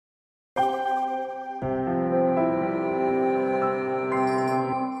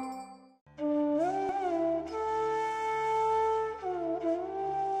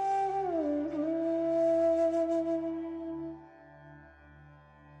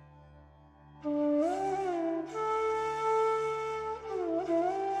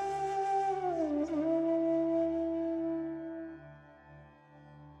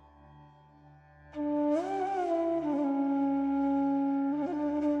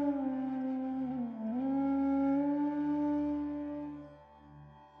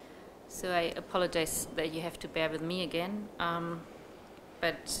So I apologize that you have to bear with me again,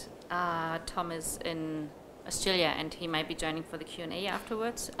 but Tom is in Australia and he might be joining for the Q&A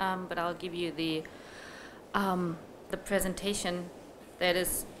afterwards, but I'll give you the presentation that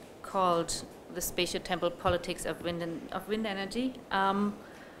is called The Spatio-Temporal Politics of Wind Energy. And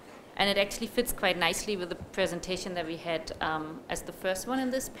it actually fits quite nicely with the presentation that we had as the first one in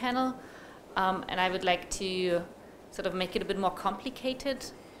this panel. And I would like to sort of make it a bit more complicated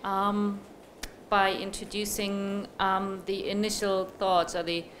by introducing the initial thoughts or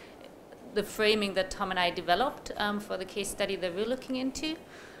the framing that Tom and I developed for the case study that we're looking into.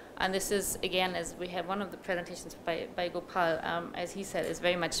 And this is, again, as we have one of the presentations by Gopal, as he said, is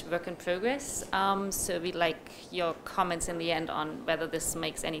very much work in progress. So we'd like your comments in the end on whether this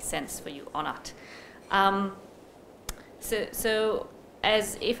makes any sense for you or not. So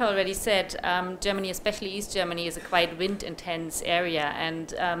as Eva already said, Germany, especially East Germany, is a quite wind-intense area. And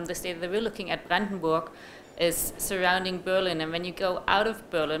the state that we're looking at, Brandenburg, is surrounding Berlin. And when you go out of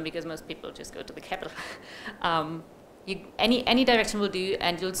Berlin, because most people just go to the capital, any direction will do,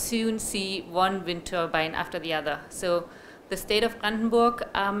 and you'll soon see one wind turbine after the other. So the state of Brandenburg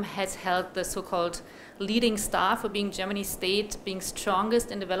has held the so-called leading star for being Germany's state, being strongest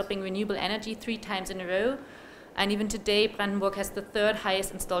in developing renewable energy 3 times in a row. And even today, Brandenburg has the 3rd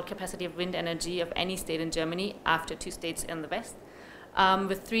highest installed capacity of wind energy of any state in Germany, after 2 states in the west,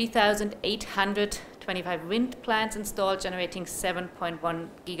 with 3,825 wind plants installed, generating 7.1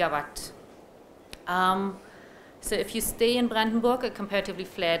 gigawatt. So if you stay in Brandenburg, a comparatively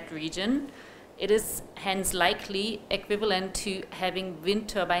flat region, it is hence likely equivalent to having wind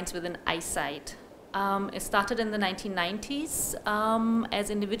turbines within eyesight. It started in the 1990s as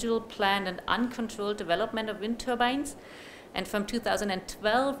individual planned and uncontrolled development of wind turbines. And from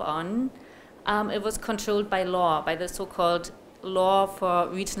 2012 on, it was controlled by law, by the so-called Law for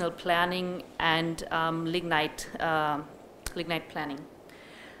Regional Planning and Lignite Planning.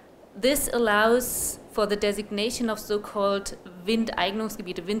 This allows for the designation of so-called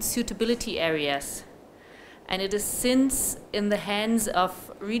Windeignungsgebiete, wind suitability areas. And it is since in the hands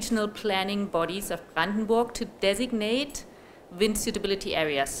of regional planning bodies of Brandenburg to designate wind suitability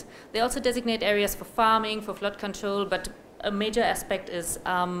areas. They also designate areas for farming, for flood control, but a major aspect is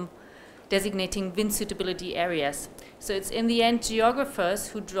designating wind suitability areas. So it's in the end geographers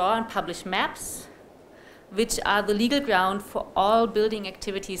who draw and publish maps, which are the legal ground for all building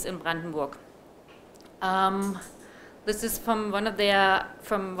activities in Brandenburg. This is from one of the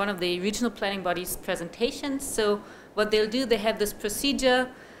regional planning bodies' presentations. So what they'll do, they have this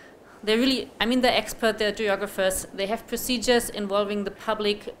procedure. They're really, they're expert, they're geographers. They have procedures involving the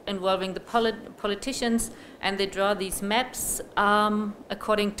public, involving the politicians, and they draw these maps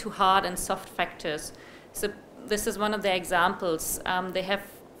according to hard and soft factors. So this is one of their examples. They have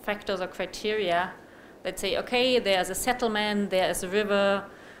factors or criteria that say, okay, there's a settlement, there's a river,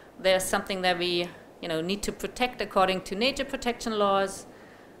 there's something that we need to protect according to nature protection laws.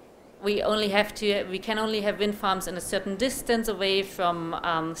 We can only have wind farms in a certain distance away from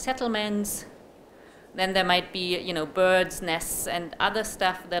settlements. Then there might be, birds, nests, and other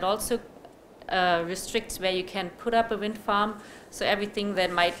stuff that also restricts where you can put up a wind farm. So everything that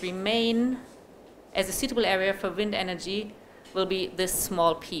might remain as a suitable area for wind energy will be this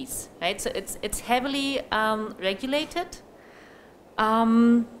small piece, right? So it's heavily regulated,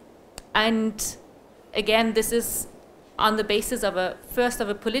 and again, this is on the basis of a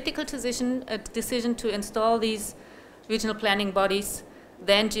political decision, a decision to install these regional planning bodies,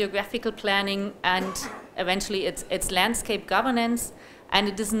 then geographical planning, and eventually it's landscape governance. And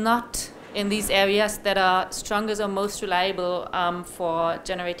it is not in these areas that are strongest or most reliable for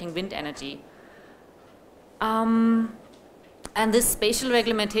generating wind energy. And this spatial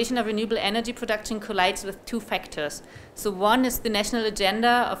reglementation of renewable energy production collides with 2 factors. So one is the national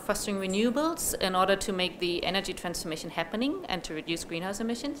agenda of fostering renewables in order to make the energy transformation happening and to reduce greenhouse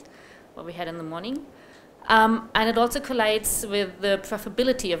emissions, what we had in the morning. And it also collides with the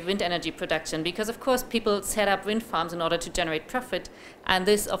profitability of wind energy production, because of course people set up wind farms in order to generate profit, and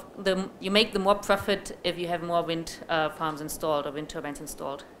you make the more profit if you have more wind farms installed or wind turbines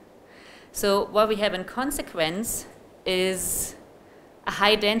installed. So what we have in consequence is a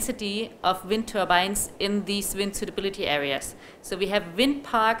high density of wind turbines in these wind suitability areas. So we have wind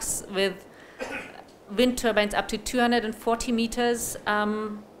parks with wind turbines up to 240 meters.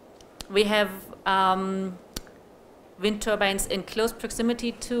 We have wind turbines in close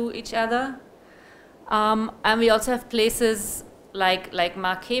proximity to each other. And we also have places like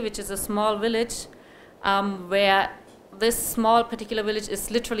Marquet, which is a small village, where this small particular village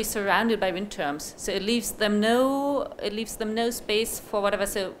is literally surrounded by wind turbines. So it leaves them no space for whatever.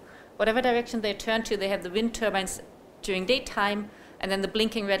 So whatever direction they turn to, they have the wind turbines during daytime, and then the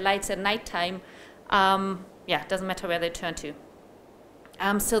blinking red lights at nighttime. Yeah, doesn't matter where they turn to.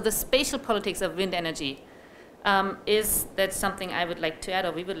 So the spatial politics of wind energy that's something I would like to add,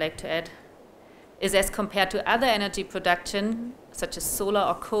 or we would like to add, is as compared to other energy production, such as solar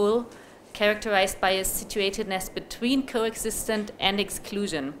or coal, characterized by a situatedness between coexistent and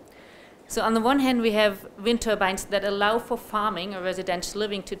exclusion. So on the one hand, we have wind turbines that allow for farming or residential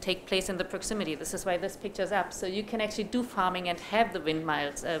living to take place in the proximity. This is why this picture's up. So you can actually do farming and have the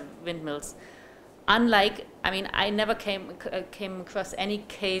windmills. Unlike, I mean, I never came across any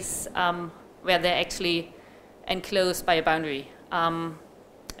case where they're actually enclosed by a boundary.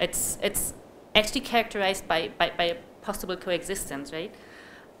 It's actually characterized by possible coexistence, right?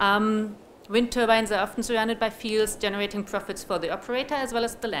 Wind turbines are often surrounded by fields, generating profits for the operator as well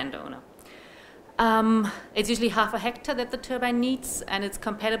as the landowner. It's usually half a hectare that the turbine needs, and it's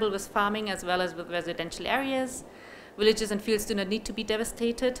compatible with farming as well as with residential areas. Villages and fields do not need to be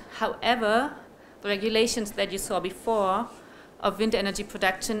devastated. However, the regulations that you saw before of wind energy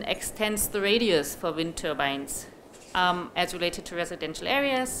production extends the radius for wind turbines as related to residential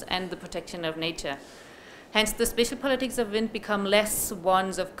areas and the protection of nature. Hence, the spatial politics of wind become less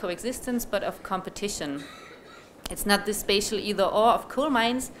ones of coexistence, but of competition. It's not the spatial either or of coal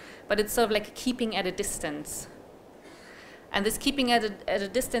mines, but it's sort of like keeping at a distance. And this keeping at a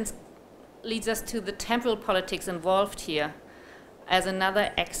distance leads us to the temporal politics involved here as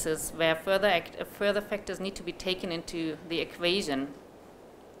another axis where further factors need to be taken into the equation.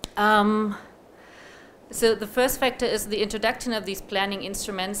 So the first factor is the introduction of these planning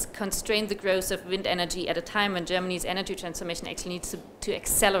instruments constrain the growth of wind energy at a time when Germany's energy transformation actually needs to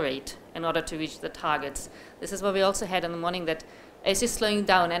accelerate in order to reach the targets. This is what we also had in the morning, that it's just slowing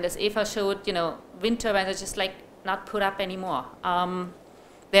down. And as Eva showed, you know, wind turbines are just like not put up anymore.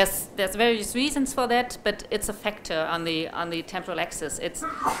 There's various reasons for that, but it's a factor on the temporal axis. It's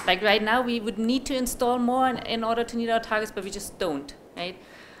like right now we would need to install more in order to meet our targets, but we just don't, right?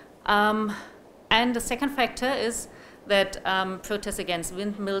 And the second factor is that protests against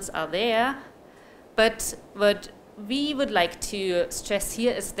windmills are there, but what we would like to stress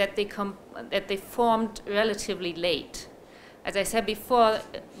here is that they formed relatively late. As I said before,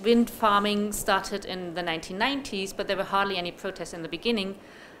 wind farming started in the 1990s, but there were hardly any protests in the beginning.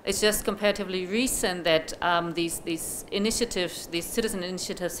 It's just comparatively recent that these initiatives, these citizen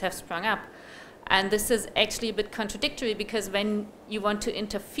initiatives have sprung up. And this is actually a bit contradictory, because when you want to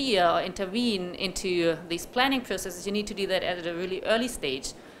interfere or intervene into these planning processes, you need to do that at a really early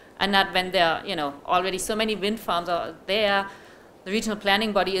stage, and not when there are, you know, already so many wind farms are there. The regional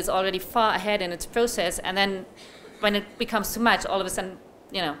planning body is already far ahead in its process, and then when it becomes too much, all of a sudden,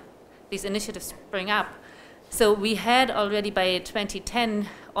 you know, these initiatives spring up. So we had already by 2010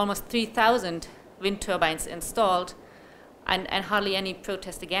 almost 3,000 wind turbines installed, and hardly any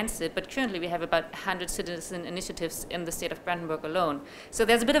protest against it. But currently we have about 100 citizen initiatives in the state of Brandenburg alone. So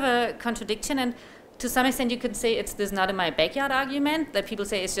there's a bit of a contradiction, and to some extent you could say it's this not in my backyard argument, that people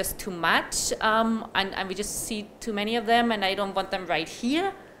say it's just too much, and we just see too many of them, and I don't want them right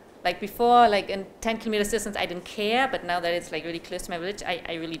here. Like before, like in 10 kilometers distance, I didn't care, but now that it's like really close to my village,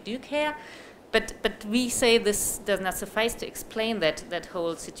 I really do care. But we say this does not suffice to explain that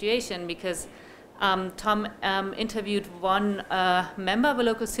whole situation, because Tom interviewed one member of a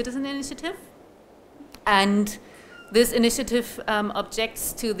local citizen initiative, and this initiative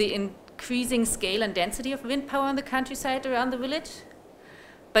objects to the increasing scale and density of wind power in the countryside around the village,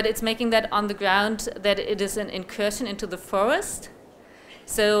 but it's making that on the ground that it is an incursion into the forest.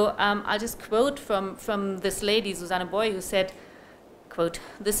 So I'll just quote from this lady, Susanne Boy, who said, quote,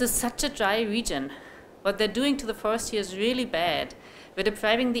 "This is such a dry region. What they're doing to the forest here is really bad. We're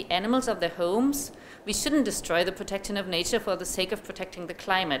depriving the animals of their homes. We shouldn't destroy the protection of nature for the sake of protecting the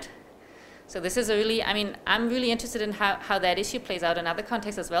climate." So this is a really, I mean, I'm really interested in how that issue plays out in other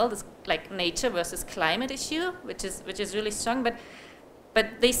contexts as well, this like nature versus climate issue, which is really strong.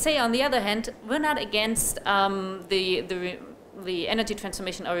 But they say, on the other hand, we're not against the energy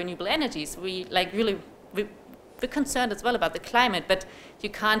transformation or renewable energies. We're concerned as well about the climate, but you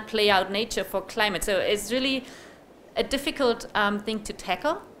can't play out nature for climate. So it's really a difficult thing to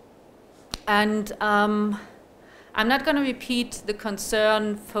tackle. And I'm not going to repeat the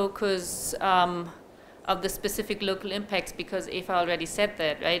concern focus of the specific local impacts, because Eva already said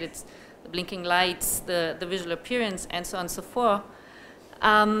that, right? It's the blinking lights, the visual appearance, and so on and so forth.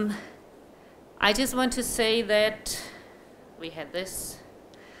 I just want to say that we had this.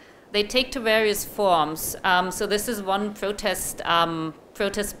 They take to various forms. So this is one protest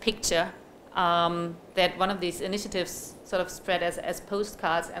picture that one of these initiatives sort of spread as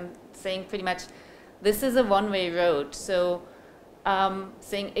postcards, and saying pretty much, this is a one-way road. So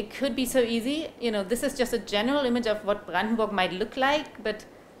saying it could be so easy, this is just a general image of what Brandenburg might look like, but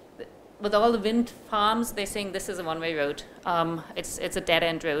with all the wind farms, they're saying this is a one-way road. It's a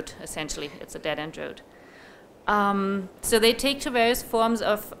dead-end road, essentially. It's a dead-end road. So they take to various forms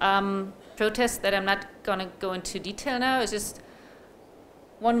of protests that I'm not going to go into detail now. It's just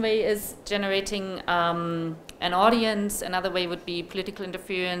one way is generating an audience. Another way would be political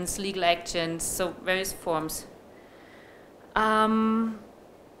interference, legal actions, so various forms.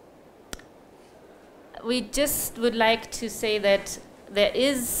 We just would like to say that there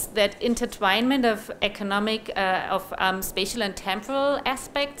is that intertwinement of economic, spatial and temporal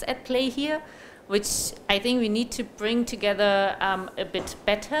aspects at play here, which I think we need to bring together a bit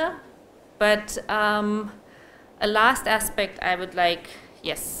better. But a last aspect I would like,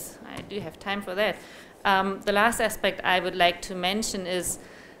 yes, I do have time for that. The last aspect I would like to mention is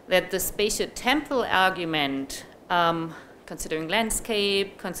that the spatio-temporal argument, considering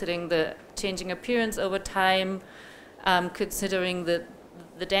landscape, considering the changing appearance over time, considering the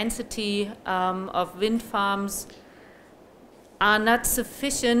density of wind farms, are not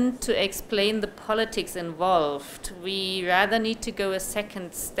sufficient to explain the politics involved. We rather need to go a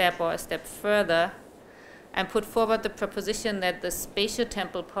second step or a step further and put forward the proposition that the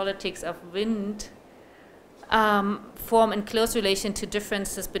spatio-temporal politics of wind form in close relation to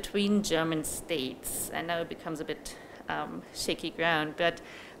differences between German states. And now it becomes a bit shaky ground, but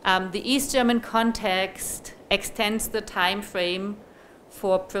the East German context extends the time frame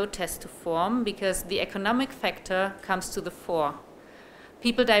for protest to form because the economic factor comes to the fore.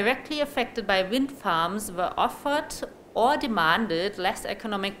 People directly affected by wind farms were offered or demanded less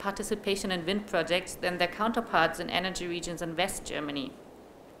economic participation in wind projects than their counterparts in energy regions in West Germany.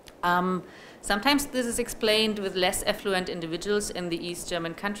 Sometimes this is explained with less affluent individuals in the East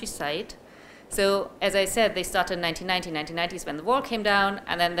German countryside. So, as I said, they started in 1990s when the wall came down,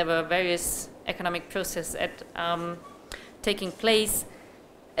 and then there were various economic processes taking place,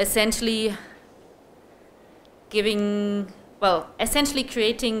 essentially essentially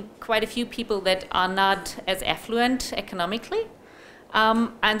creating quite a few people that are not as affluent economically.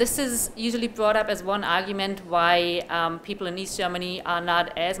 And this is usually brought up as one argument why people in East Germany are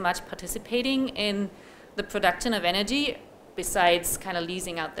not as much participating in the production of energy, besides kind of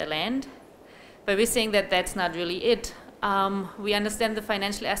leasing out their land. But we're saying that that's not really it. We understand the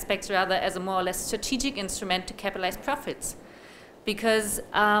financial aspects rather as a more or less strategic instrument to capitalize profits. Because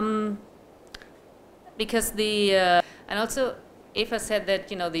and also Eva said that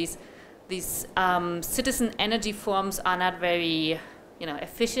these citizen energy forms are not very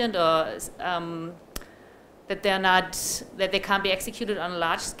efficient, or that they can't be executed on a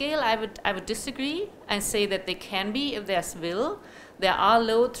large scale. I would disagree and say that they can be if there's will. There are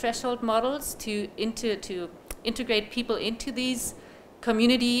low threshold models to integrate people into these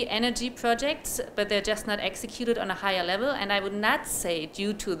community energy projects, but they're just not executed on a higher level. And I would not say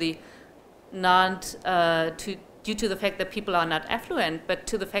due to the fact that people are not affluent, but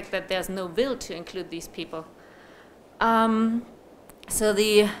to the fact that there's no will to include these people. So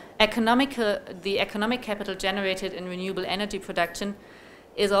the economic capital generated in renewable energy production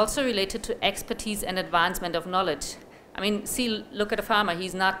is also related to expertise and advancement of knowledge. I mean, look at a farmer.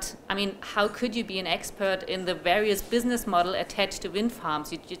 He's not, how could you be an expert in the various business model attached to wind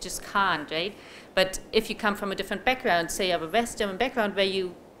farms? You just can't, right? But if you come from a different background, say you have a West German background where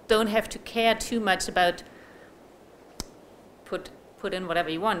you don't have to care too much about put in whatever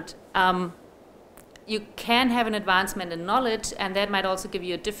you want, you can have an advancement in knowledge, and that might also give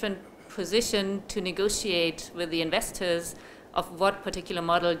you a different position to negotiate with the investors of what particular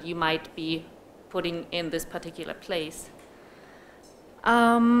model you might be putting in this particular place.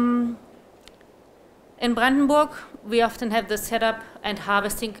 In Brandenburg, we often have the setup and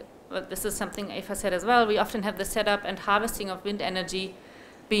harvesting, this is something Eva said as well, we often have the setup and harvesting of wind energy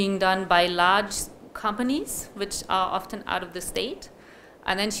being done by large companies, which are often out of the state.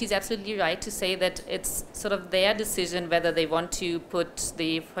 And then she's absolutely right to say that it's sort of their decision whether they want to put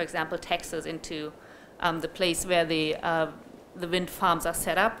for example, taxes into the place where the wind farms are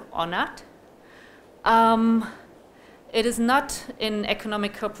set up or not. It is not in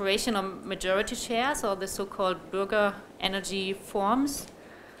economic cooperation or majority shares or the so-called Bürger energy forms,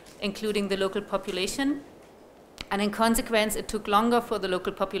 including the local population. And in consequence, it took longer for the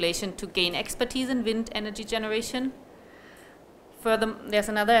local population to gain expertise in wind energy generation. Further, there's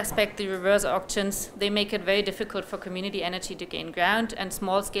another aspect, the reverse auctions. They make it very difficult for community energy to gain ground, and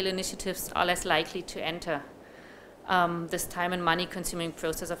small-scale initiatives are less likely to enter this time and money-consuming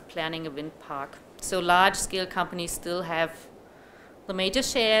process of planning a wind park. So large-scale companies still have the major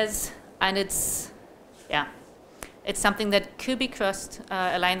shares, and it's something that could be crossed,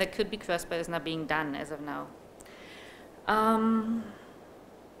 a line that could be crossed, but is not being done as of now.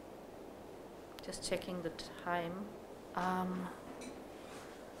 Just checking the time.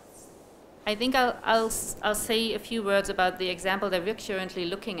 I think I'll say a few words about the example that we're currently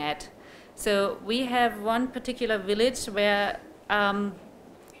looking at. So we have one particular village where a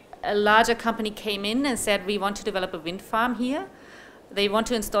larger company came in and said, we want to develop a wind farm here. They want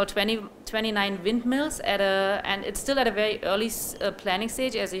to install 29 windmills and it's still at a very early planning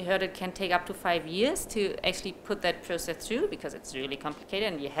stage. As you heard, it can take up to 5 years to actually put that process through because it's really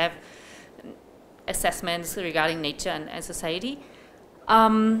complicated and you have assessments regarding nature and society.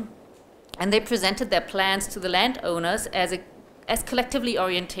 And they presented their plans to the landowners as collectively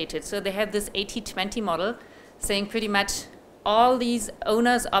orientated. So they have this 80-20 model saying pretty much all these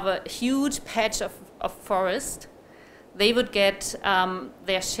owners of a huge patch of forest, they would get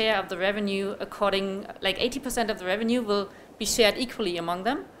their share of the revenue according, like 80% of the revenue will be shared equally among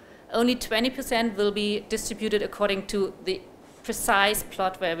them. Only 20% will be distributed according to the precise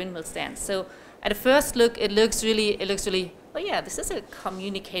plot where a windmill stands. So at a first look, it looks really, oh yeah, this is a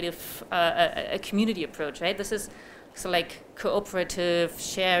communicative, a community approach, right? This is so like cooperative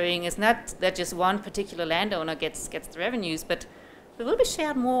sharing. It's not that just one particular landowner gets the revenues, but it will be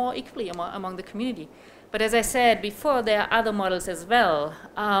shared more equally among the community. But as I said before, there are other models as well.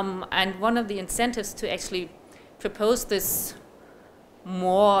 And one of the incentives to actually propose this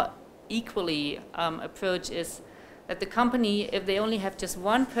more equally approach is that the company, if they only have just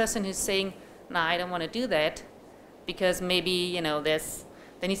one person who's saying, nah, I don't want to do that, because maybe, you know, there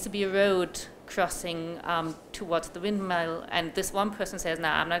needs to be a road crossing towards the windmill, and this one person says,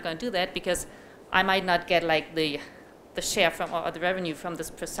 nah, I'm not going to do that because I might not get like the share from or the revenue from this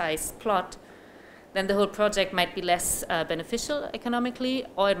precise plot, then the whole project might be less beneficial economically,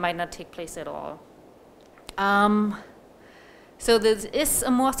 or it might not take place at all. So this is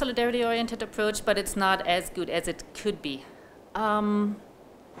a more solidarity-oriented approach, but it's not as good as it could be.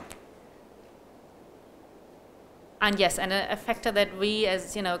 And yes, and a factor that we,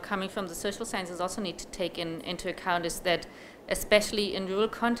 as you know, coming from the social sciences, also need to take into account is that, especially in rural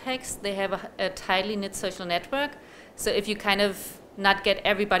contexts, they have a tightly knit social network. So if you kind of not get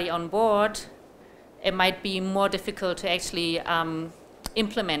everybody on board, it might be more difficult to actually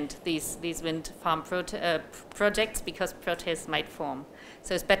implement these wind farm projects because protests might form.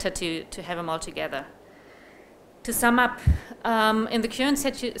 So it's better to have them all together. To sum up, in the current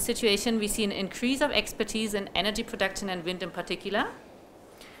situation, we see an increase of expertise in energy production and wind in particular.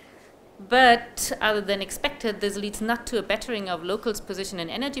 But other than expected, this leads not to a bettering of locals' position in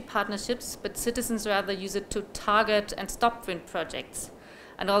energy partnerships, but citizens rather use it to target and stop wind projects.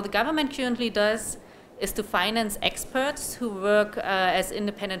 And all the government currently does is to finance experts who work as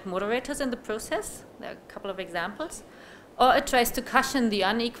independent moderators in the process. There are a couple of examples. Or it tries to cushion the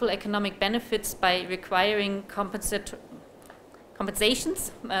unequal economic benefits by requiring compensations,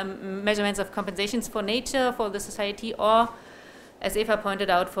 measurements of compensations for nature, for the society, or, as Eva pointed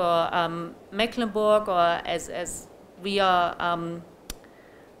out, for Mecklenburg, or as we are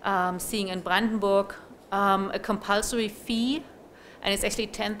seeing in Brandenburg, a compulsory fee, and it's actually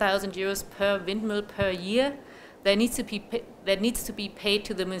 10,000 euros per windmill per year that needs to be paid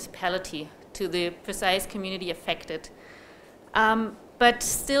to the municipality, to the precise community affected. But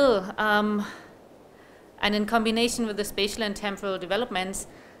still, and in combination with the spatial and temporal developments,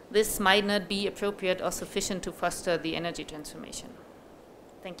 this might not be appropriate or sufficient to foster the energy transformation.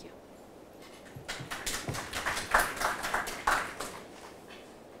 Thank you.